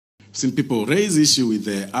seen people raise issue with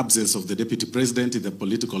the absence of the Deputy President in the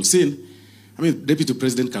political scene. I mean, Deputy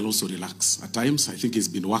President can also relax at times. I think he's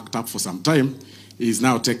been worked up for some time. He's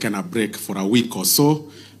now taken a break for a week or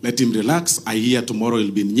so. Let him relax. I hear tomorrow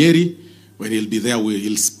he'll be in Nyeri. When he'll be there,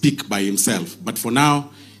 he'll speak by himself. But for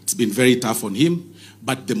now, it's been very tough on him.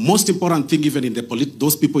 But the most important thing, even in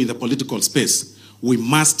those people in the political space, we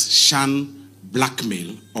must shun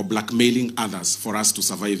blackmail or blackmailing others for us to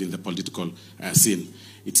survive in the political scene.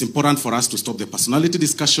 It's important for us to stop the personality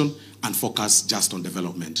discussion and focus just on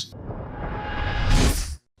development.